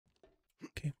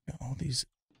all these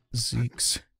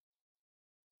Zeeks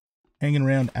hanging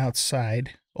around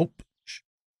outside. Oh,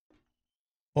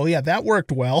 oh yeah, that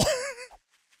worked well.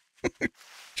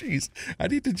 Jeez, I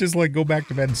need to just like go back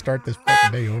to bed and start this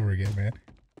fucking day over again, man.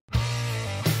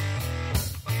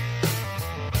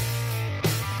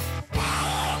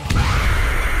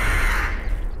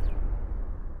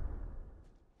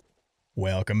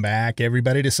 Welcome back,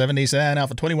 everybody, to 7 Days in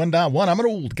Alpha 21.1. I'm an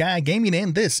old guy gaming,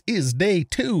 and this is day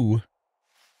 2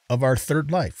 of our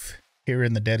third life here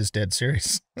in the Dead is Dead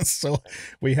series. So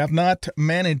we have not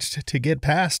managed to get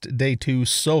past day 2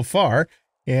 so far,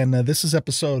 and this is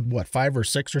episode, what, 5 or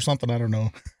 6 or something? I don't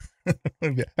know. I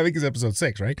think it's episode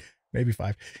 6, right? Maybe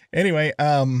 5. Anyway,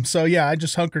 so yeah, I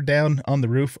just hunkered down on the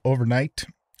roof overnight.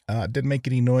 Didn't make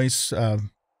any noise,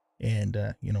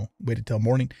 and, you know, waited till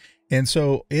morning. And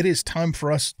so it is time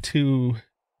for us to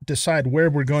decide where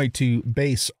we're going to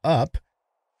base up.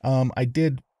 I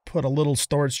did put a little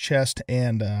storage chest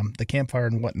and the campfire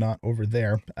and whatnot over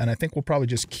there. And I think we'll probably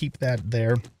just keep that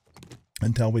there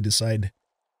until we decide,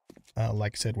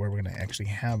 like I said, where we're going to actually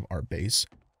have our base.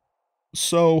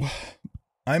 So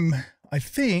I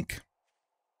think,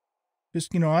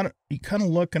 just, you know, you kind of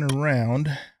looking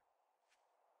around.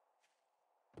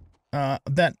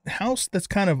 That house that's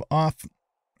kind of off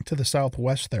to the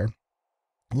southwest there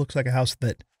looks like a house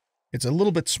that it's a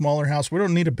little bit smaller house. We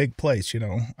don't need a big place, you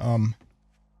know.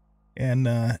 And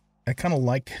I kind of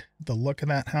like the look of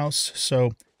that house.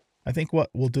 So I think what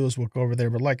we'll do is we'll go over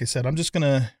there. But like I said, I'm just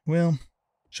gonna, well,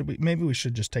 maybe we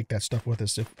should just take that stuff with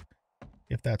us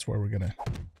if that's where we're gonna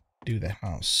do the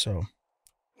house. So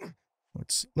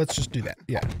let's just do that.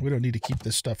 Yeah, we don't need to keep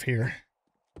this stuff here.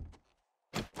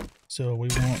 So we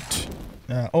won't.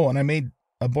 Oh, and I made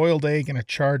a boiled egg and a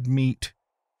charred meat.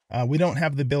 We don't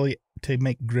have the ability to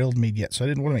make grilled meat yet, so I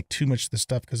didn't want to make too much of this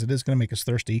stuff because it is going to make us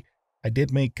thirsty. I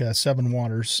did make 7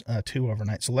 waters, 2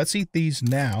 overnight. So let's eat these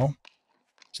now,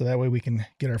 so that way we can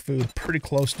get our food pretty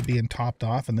close to being topped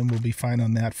off, and then we'll be fine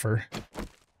on that for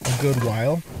a good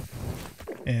while.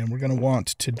 And we're going to want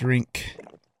to drink.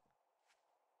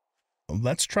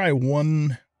 Let's try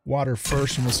 1 water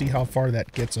first, and we'll see how far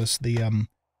that gets us. The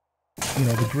you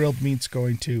know, the grilled meat's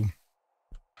going to.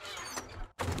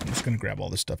 I'm just going to grab all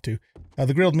this stuff too.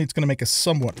 The grilled meat's going to make us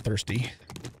somewhat thirsty.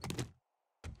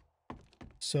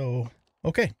 So,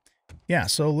 okay. Yeah,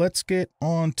 so let's get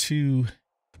on to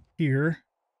here.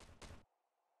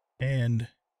 And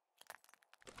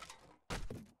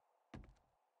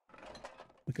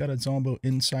we got a zombo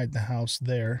inside the house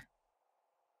there.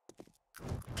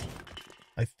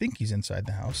 I think he's inside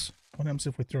the house. What happens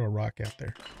if we throw a rock out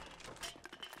there?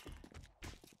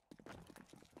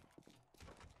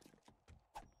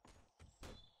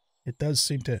 It does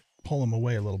seem to pull him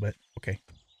away a little bit. Okay.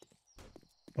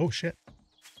 Oh, shit.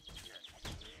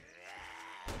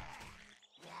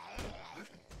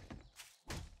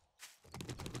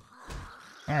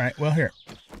 All right, well, here.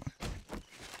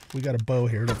 We got a bow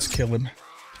here. Let's kill him.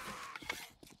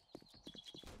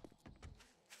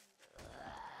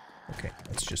 Okay,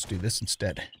 let's just do this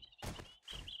instead.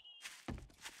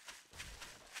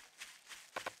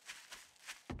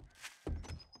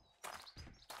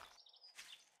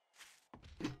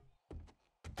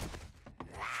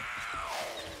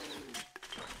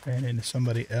 And into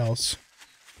somebody else.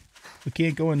 We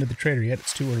can't go into the trader yet.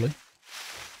 It's too early.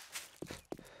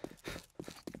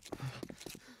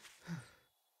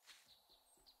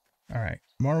 All right.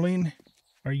 Marlene,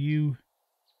 are you...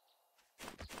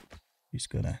 He's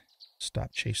going to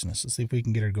stop chasing us. Let's see if we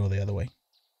can get her to go the other way.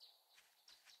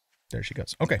 There she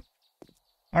goes. Okay.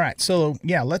 All right. So,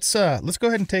 yeah, let's go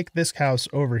ahead and take this house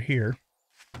over here.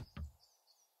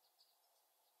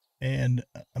 And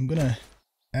I'm going to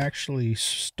actually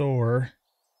store.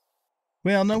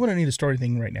 Well, no, we don't need to store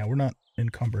anything right now. We're not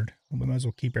encumbered. We might as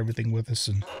well keep everything with us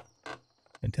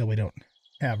until we don't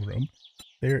have room.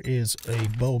 There is a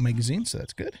bow magazine, so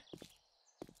that's good.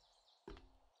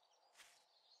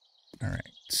 All right,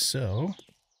 so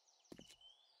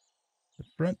the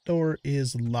front door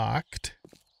is locked.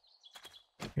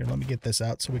 Here, let me get this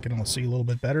out so we can all see a little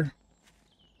bit better.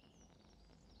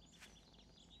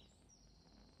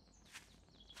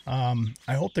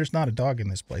 I hope there's not a dog in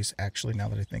this place, actually, now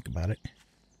that I think about it.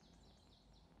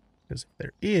 Because if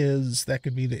there is, that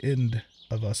could be the end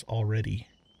of us already.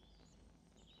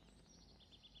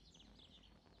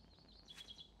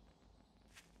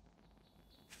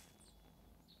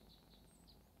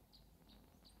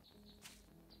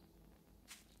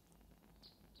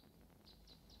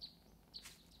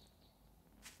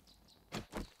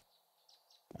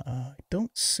 I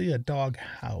don't see a dog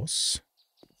house.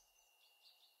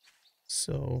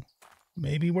 So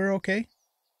maybe we're okay.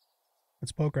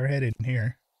 Let's poke our head in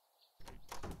here.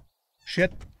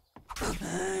 Shit.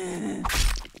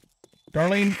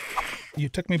 Darlene, you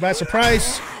took me by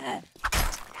surprise.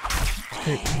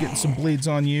 Okay, getting some bleeds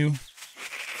on you.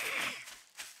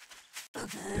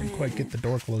 Didn't quite get the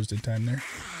door closed in time there.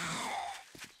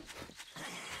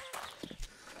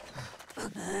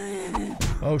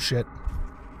 Oh shit.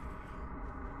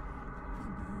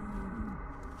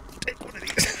 Take one of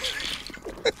these.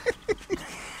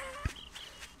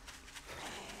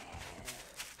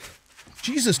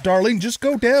 Jesus, darling, just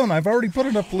go down. I've already put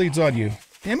enough bleeds on you.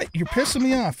 Damn it, you're pissing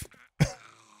me off.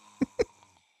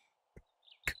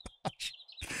 Gosh.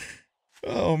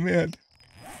 Oh, man.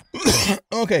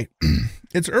 Okay.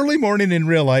 It's early morning in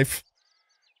real life.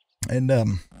 And,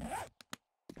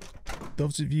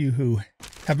 those of you who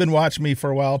have been watching me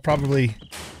for a while probably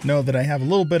know that I have a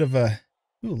little bit of a...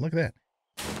 Ooh, look at that.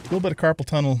 A little bit of carpal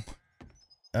tunnel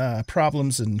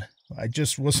problems, and I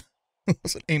just wasn't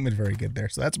aiming very good there,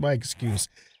 so that's my excuse.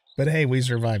 But hey, we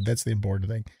survived. That's the important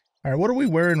thing. All right, what are we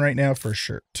wearing right now for a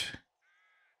shirt?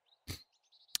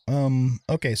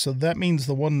 Okay, so that means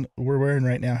the one we're wearing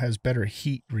right now has better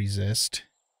heat resist.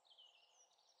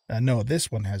 No, this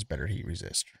one has better heat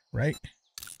resist, right?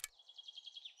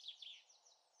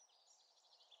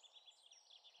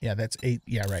 Yeah, that's 8.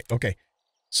 Yeah, right. Okay.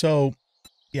 So,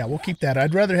 yeah, we'll keep that.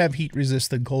 I'd rather have heat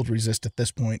resist than cold resist at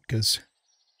this point, because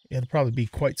it'll probably be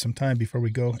quite some time before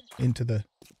we go into the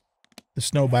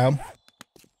snow biome.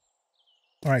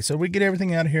 All right, so we get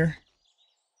everything out of here.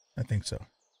 I think so.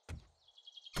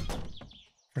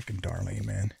 Frickin' Darlene,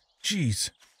 man. Jeez.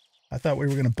 I thought we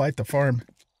were going to bite the farm.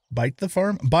 Bite the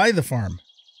farm? Buy the farm.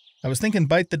 I was thinking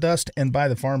bite the dust and buy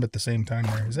the farm at the same time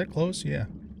there. Is that close? Yeah.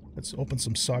 Let's open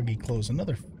some soggy clothes.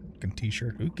 Another fucking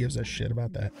t-shirt. Who gives a shit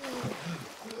about that?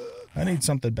 I need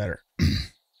something better.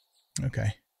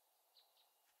 Okay.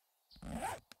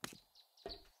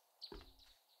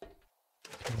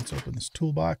 Let's open this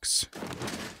toolbox.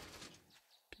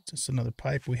 Gets us another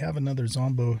pipe. We have another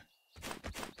Zombo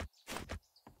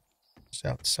just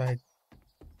outside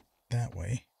that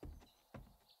way.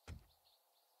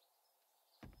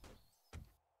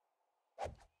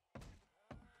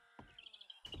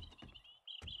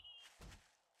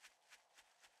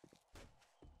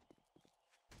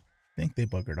 I think they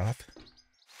buggered off.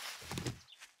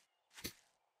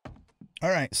 All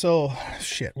right, so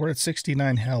shit, we're at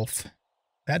 69 health.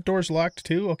 That door's locked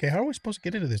too? Okay, how are we supposed to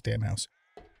get into this damn house?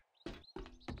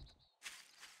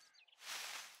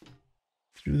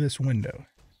 Through this window.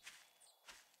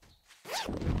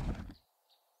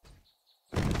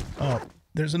 Oh,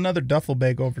 there's another duffel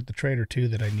bag over at the trader too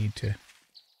that I need to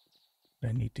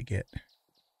get.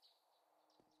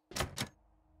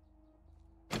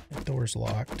 That door's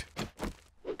locked.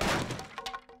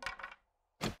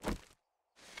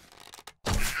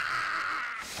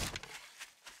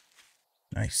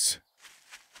 Nice.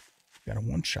 Got a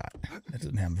one shot. That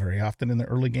doesn't happen very often in the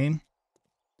early game.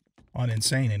 On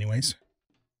Insane, anyways.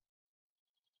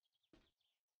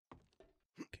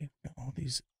 Okay, got all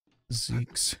these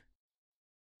Zeeks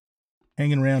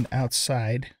hanging around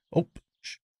outside. Oh,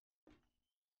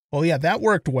 yeah, that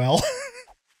worked well.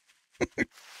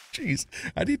 Jeez,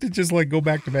 I need to just like go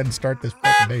back to bed and start this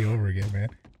fucking day over again, man.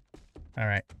 All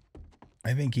right,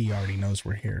 I think he already knows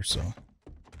we're here, so.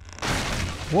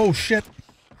 Whoa, shit!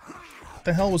 What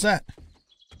the hell was that?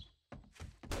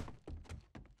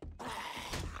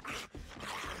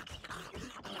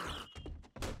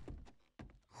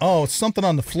 Oh, it's something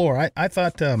on the floor. I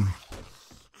thought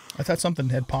something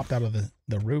had popped out of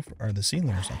the roof or the ceiling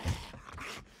or something.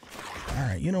 All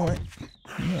right, you know what?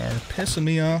 You are pissing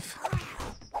me off.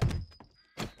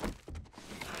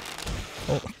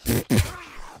 Oh.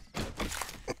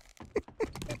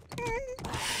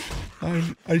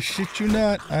 I shit you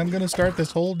not. I'm going to start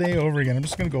this whole day over again. I'm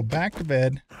just going to go back to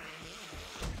bed.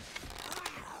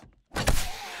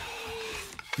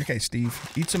 Okay, Steve.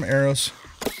 Eat some arrows.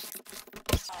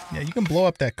 Yeah, you can blow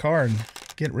up that car and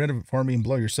get rid of it for me and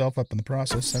blow yourself up in the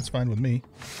process. That's fine with me.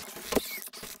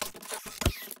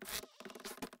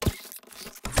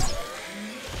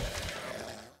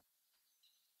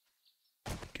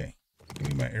 Okay. Give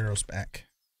me my arrows back.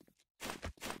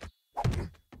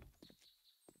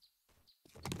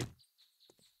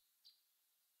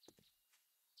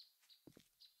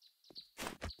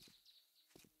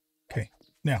 Okay.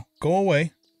 Now, go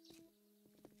away.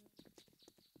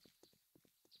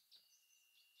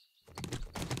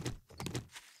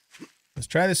 Let's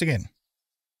try this again.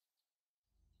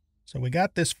 So we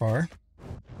got this far.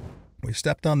 We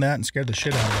stepped on that and scared the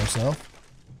shit out of ourselves.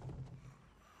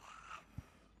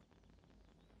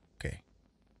 Okay.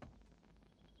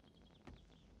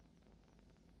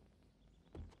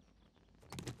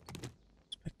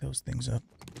 those things up.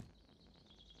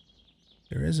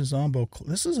 There is a Zombo.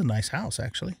 This is a nice house,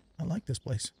 actually. I like this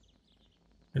place.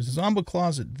 There's a Zombo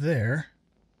closet there.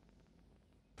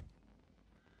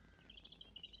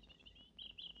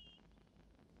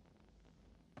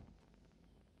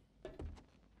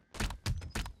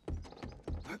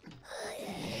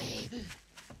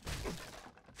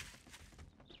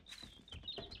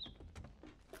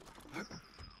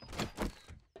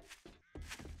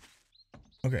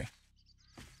 Okay.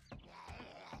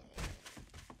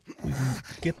 We can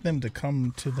get them to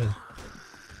come to the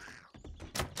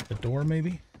door,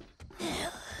 maybe?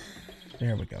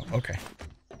 There we go. Okay.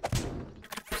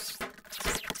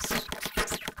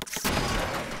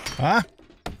 Huh?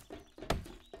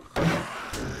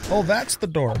 Oh, that's the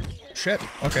door. Shit.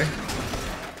 Okay.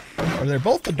 Or they're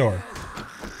both the door.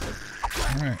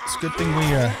 Alright. It's a good thing we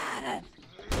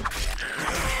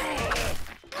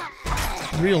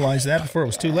realized that before it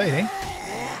was too late, eh?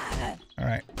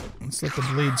 Alright. Let's let the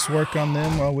blades work on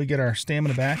them while we get our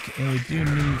stamina back. And we do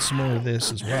need some more of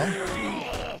this as well.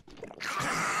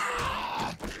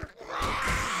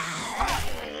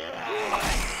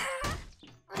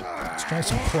 Let's try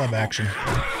some club action.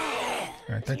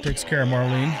 Alright, that takes care of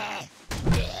Marlene.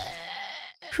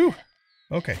 Whew.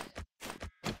 Okay.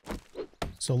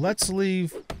 So let's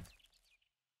leave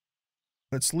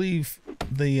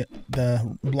the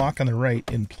block on the right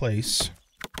in place.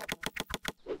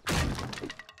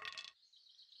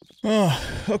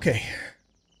 Oh, okay.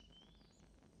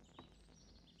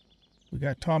 We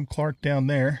got Tom Clark down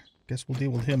there. Guess we'll deal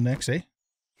with him next, eh?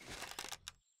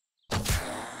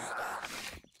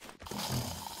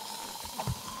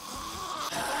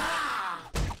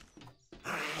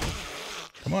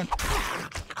 Come on.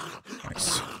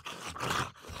 Nice.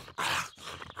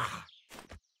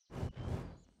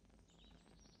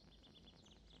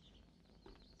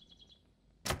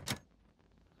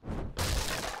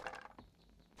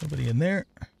 Nobody in there.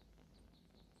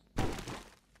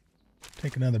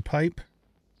 Take another pipe.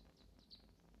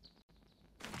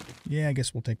 Yeah, I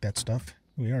guess we'll take that stuff.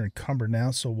 We are encumbered now,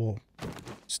 so we'll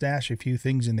stash a few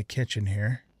things in the kitchen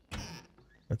here.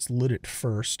 Let's loot it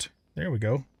first. There we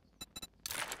go.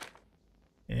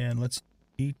 And let's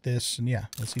eat this. And yeah,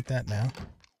 let's eat that now.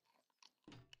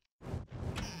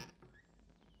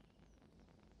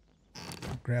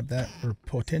 Grab that for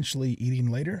potentially eating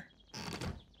later.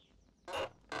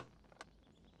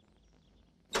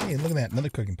 Hey, look at that. Another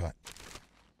cooking pot.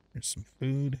 There's some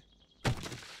food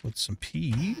with some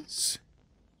peas.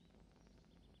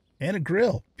 And a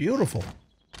grill. Beautiful.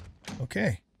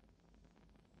 Okay.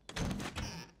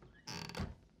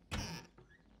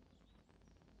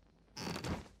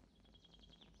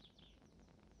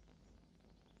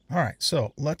 All right,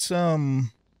 so let's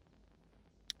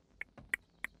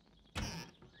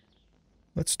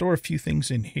store a few things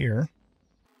in here.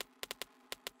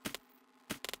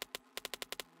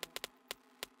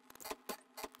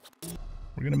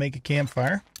 We're going to make a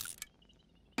campfire.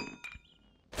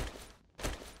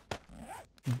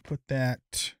 And put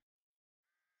that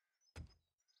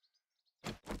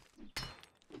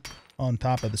on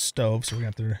top of the stove, so we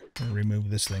have to remove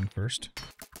this thing first.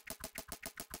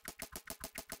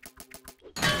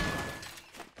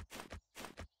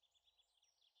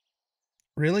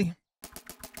 Really?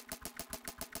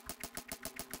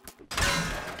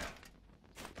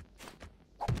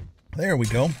 There we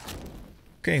go.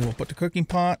 Okay, we'll put the cooking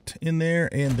pot in there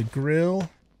and the grill,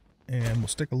 and we'll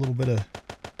stick a little bit of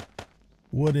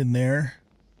wood in there.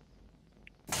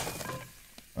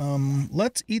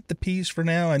 Let's eat the peas for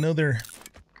now. I know they're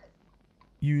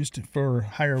used for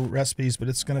higher recipes, but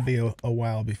it's going to be a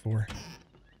while before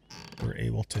we're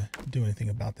able to do anything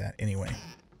about that anyway.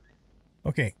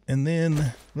 Okay, and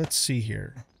then let's see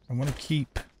here. I want to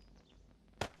keep...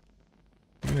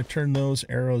 I'm going to turn those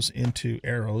arrows into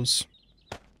arrows.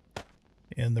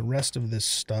 And the rest of this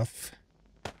stuff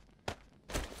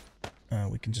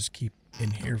we can just keep in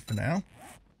here for now.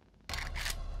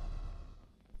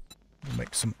 We'll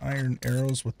make some iron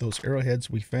arrows with those arrowheads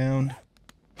we found.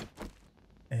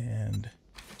 And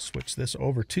switch this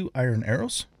over to iron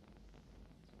arrows.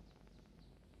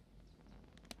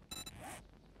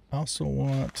 I also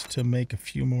want to make a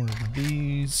few more of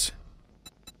these.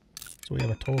 So we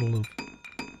have a total of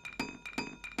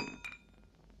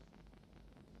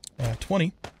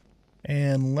 20.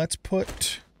 And let's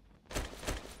put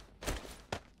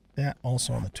that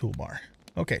also on the toolbar.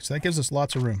 Okay, so that gives us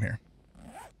lots of room here.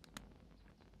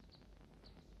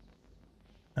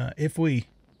 If we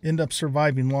end up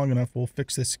surviving long enough, we'll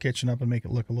fix this kitchen up and make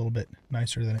it look a little bit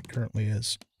nicer than it currently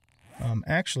is.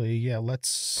 Actually, yeah,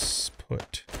 let's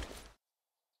put...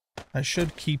 I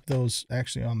should keep those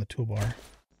actually on the toolbar.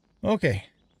 Okay.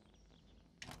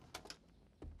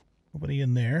 Nobody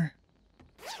in there.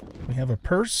 We have a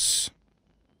purse.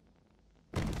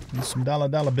 And some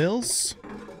dollar bills.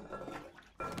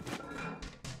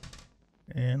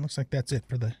 And looks like that's it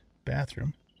for the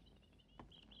bathroom.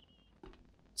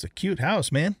 It's a cute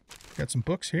house, man. Got some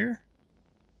books here.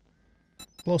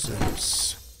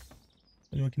 Explosives.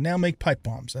 And we can now make pipe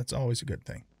bombs. That's always a good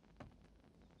thing.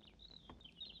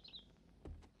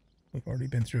 We've already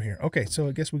been through here. Okay, so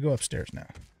I guess we go upstairs now.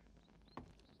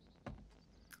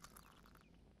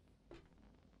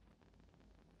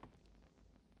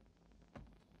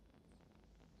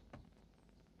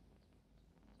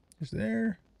 Is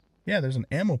there? Yeah, there's an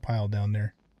ammo pile down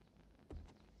there.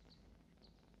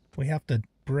 We have to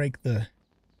break the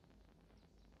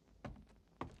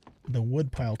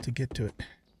wood pile to get to it.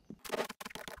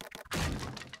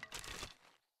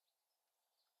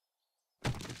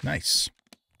 Nice.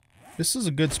 This is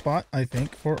a good spot, I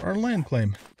think, for our land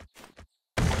claim.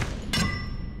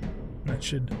 That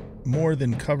should more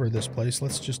than cover this place.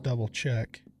 Let's just double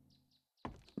check.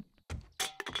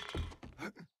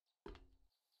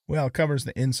 Well, it covers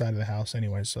the inside of the house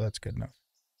anyway, so that's good enough.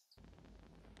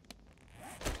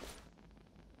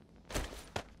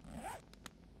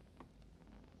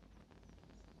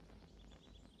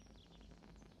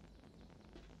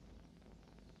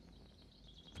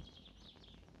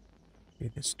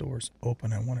 Okay, this door's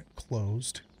open. I want it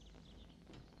closed.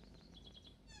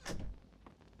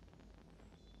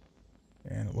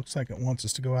 And it looks like it wants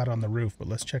us to go out on the roof, but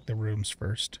let's check the rooms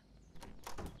first.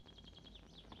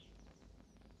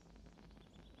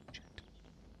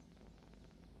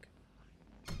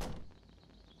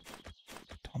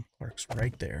 Tom Clark's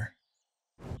right there.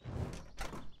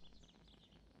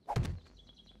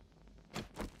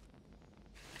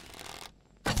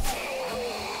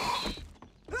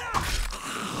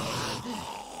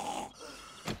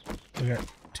 We got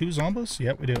 2 zombies?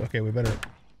 Yep, we do. Okay, we better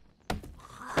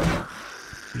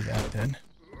do that then.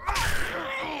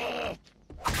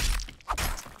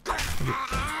 We get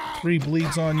 3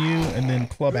 bleeds on you, and then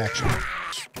club action.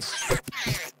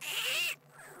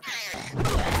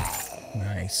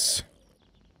 Nice.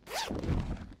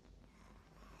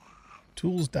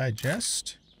 Tools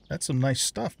digest. That's some nice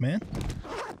stuff, man.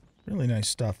 Really nice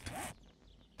stuff.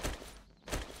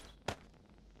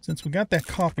 Since we got that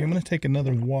coffee, I'm going to take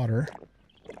another water.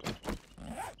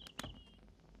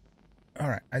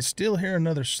 Alright, I still hear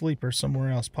another sleeper somewhere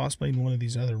else, possibly in one of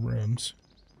these other rooms.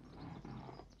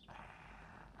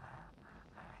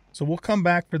 So we'll come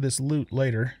back for this loot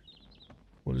later.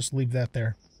 We'll just leave that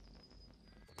there.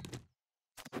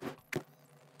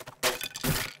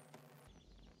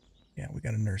 Yeah, we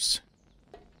got a nurse.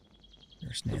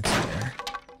 Nurse Nancy there.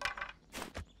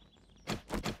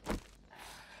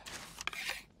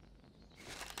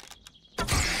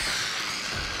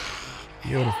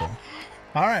 Beautiful.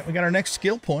 All right, we got our next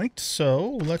skill point.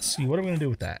 So let's see, what are we going to do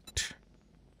with that?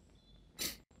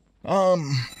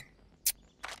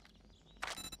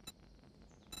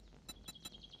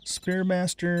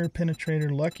 Spearmaster,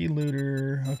 Penetrator, Lucky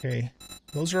Looter. Okay,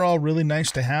 those are all really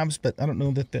nice to haves, but I don't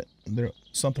know that they're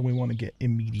something we want to get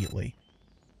immediately.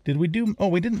 Did we do? Oh,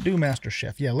 we didn't do Master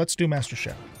Chef. Yeah, let's do Master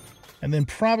Chef. And then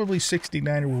probably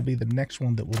 69er will be the next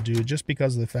one that we'll do, just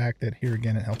because of the fact that here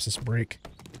again it helps us break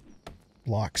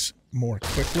blocks more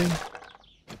quickly.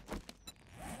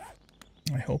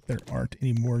 I hope there aren't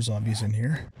any more zombies in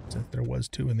here, since there was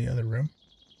 2 in the other room.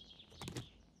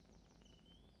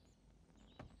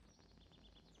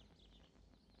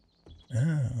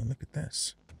 Oh, look at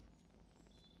this.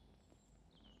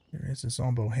 There is a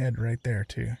zombo head right there,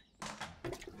 too.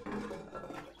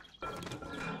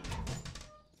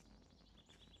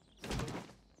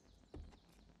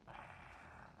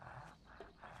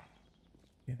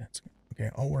 Yeah, that's good. Okay,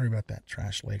 I'll worry about that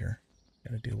trash later.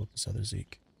 Gotta deal with this other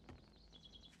Zeke.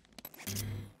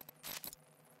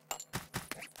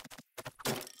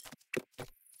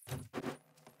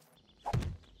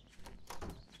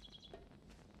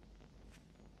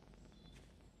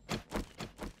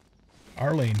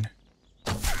 Arlene.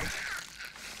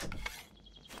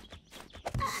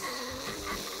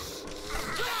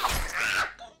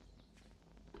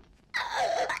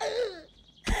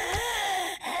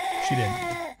 She did.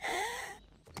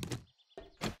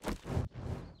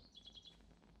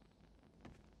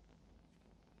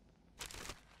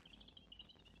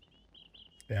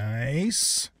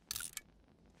 Nice.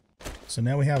 So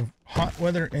now we have hot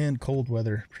weather and cold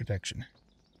weather protection.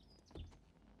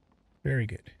 Very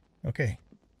good. Okay.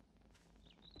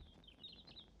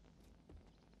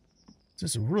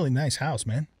 This is a really nice house,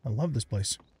 man. I love this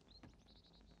place.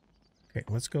 Okay,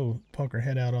 let's go poke our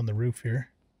head out on the roof here.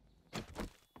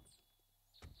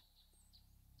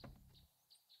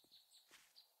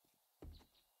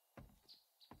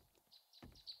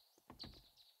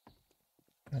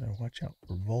 Watch out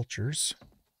for vultures.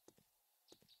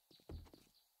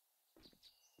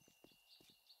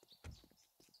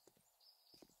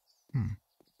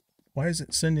 Why is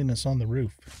it sending us on the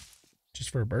roof? Just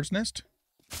for a bird's nest?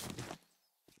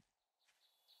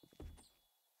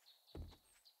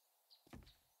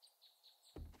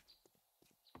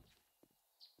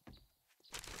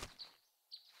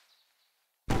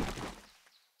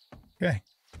 Okay.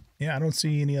 Yeah, I don't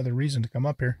see any other reason to come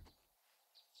up here.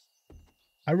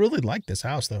 I really like this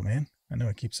house, though, man. I know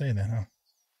I keep saying that,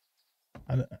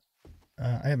 huh?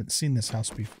 I haven't seen this house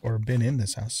before, or been in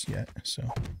this house yet,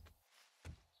 so...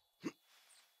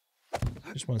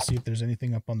 Just want to see if there's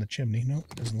anything up on the chimney.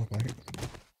 Nope, doesn't look like it.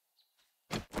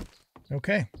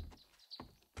 Okay.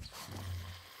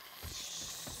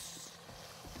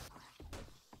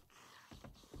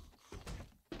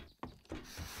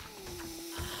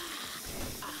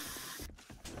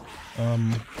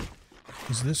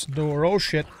 Is this door? Oh,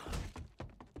 shit.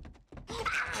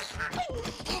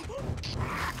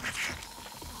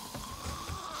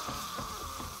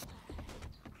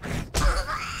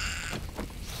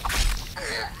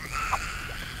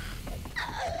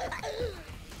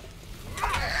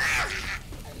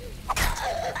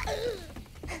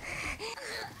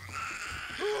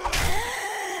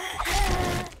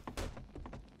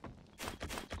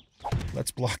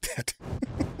 Let's block that.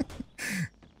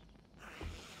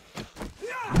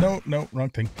 No, wrong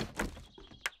thing.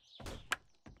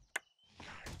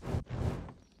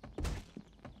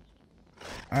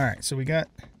 Alright, so we got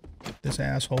this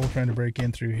asshole trying to break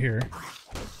in through here.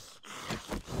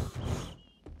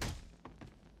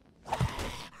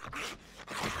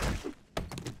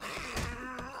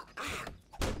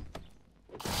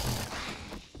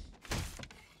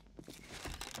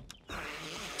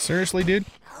 Seriously, dude?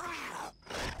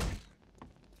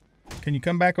 Can you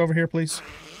come back over here, please?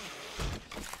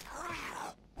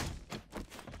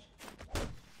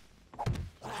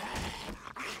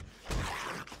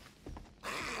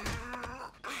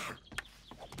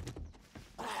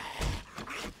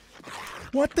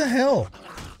 What the hell?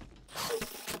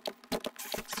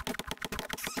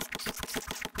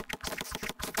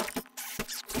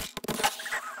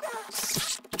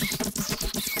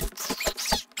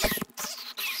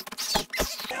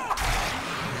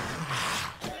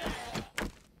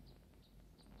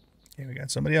 Okay, we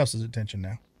got somebody else's attention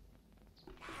now.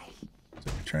 So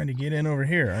you're trying to get in over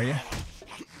here, are you?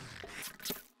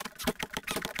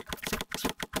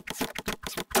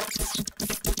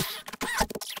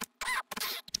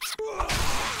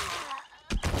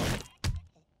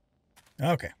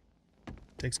 Okay.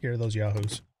 Takes care of those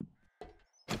yahoos.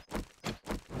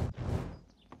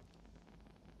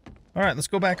 Alright, let's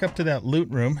go back up to that loot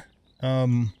room.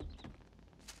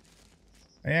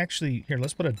 Here,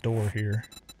 let's put a door here.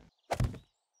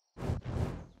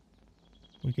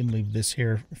 We can leave this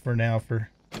here for now for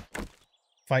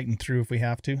fighting through if we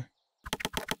have to.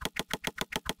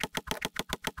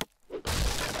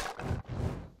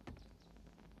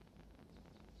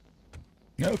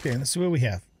 Okay, let's see what we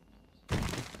have.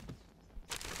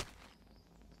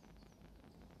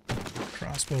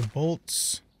 Crossbow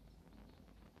bolts.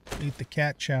 Eat the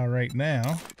cat chow right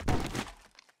now.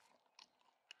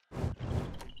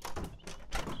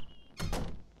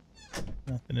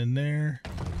 Nothing in there.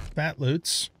 Fat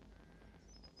loots.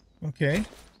 Okay.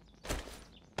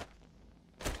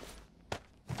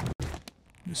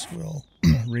 This will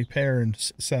repair and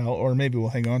sell, or maybe we'll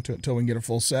hang on to it until we can get a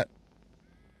full set.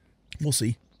 We'll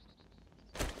see.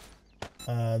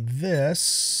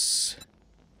 This...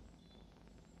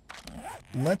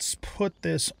 Let's put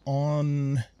this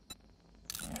on...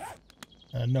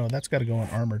 no, that's got to go on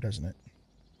armor, doesn't it?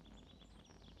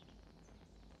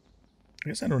 I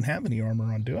guess I don't have any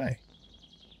armor on, do I?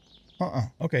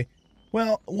 Okay.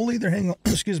 Well, we'll either hang on,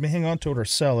 hang on to it or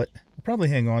sell it. We'll probably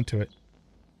hang on to it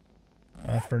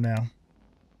for now.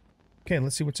 Okay,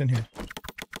 let's see what's in here.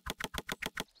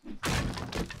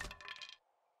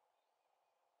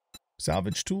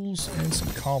 Salvage tools and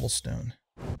some cobblestone.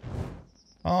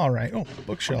 Alright. Oh,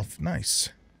 bookshelf. Nice.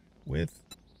 With...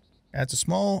 adds a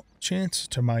small chance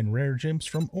to mine rare gems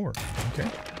from ore. Okay.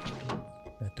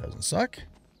 That doesn't suck.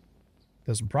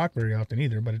 Doesn't proc very often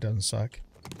either, but it doesn't suck.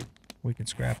 We can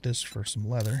scrap this for some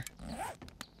leather.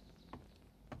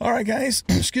 Alright, guys.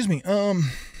 Excuse me.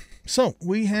 So,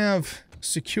 we have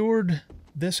secured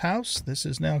this house. This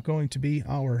is now going to be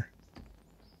our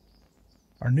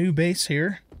new base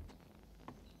here.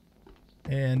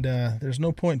 And there's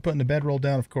no point in putting the bedroll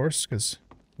down, of course, because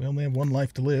we only have one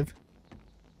life to live.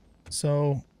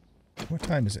 So, what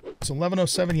time is it? It's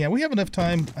 11:07. Yeah, we have enough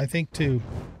time, I think, to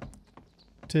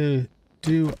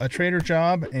do a trader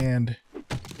job and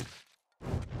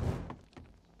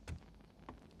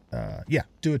yeah,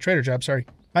 do a trader job. Sorry.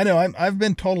 I know I've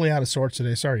been totally out of sorts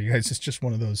today. Sorry, you guys. It's just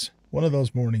one of those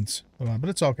mornings, but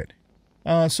it's all good.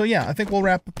 So yeah, I think we'll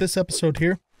wrap up this episode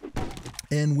here,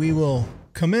 and we will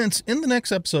commence in the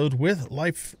next episode with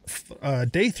Life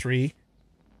Day 3.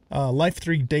 Life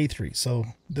 3 Day 3. So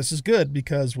this is good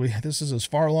because this is as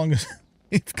far along as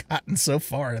we've gotten so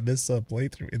far in this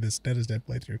playthrough, in this Dead is Dead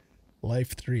playthrough.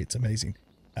 Life 3. It's amazing.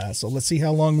 So let's see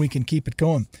how long we can keep it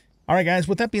going. All right, guys,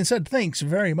 with that being said, thanks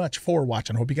very much for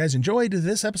watching. I hope you guys enjoyed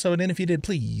this episode, and if you did,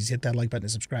 please hit that like button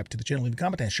and subscribe to the channel, leave a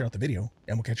comment, and share out the video,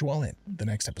 and we'll catch you all in the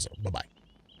next episode.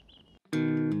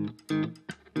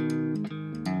 Bye-bye.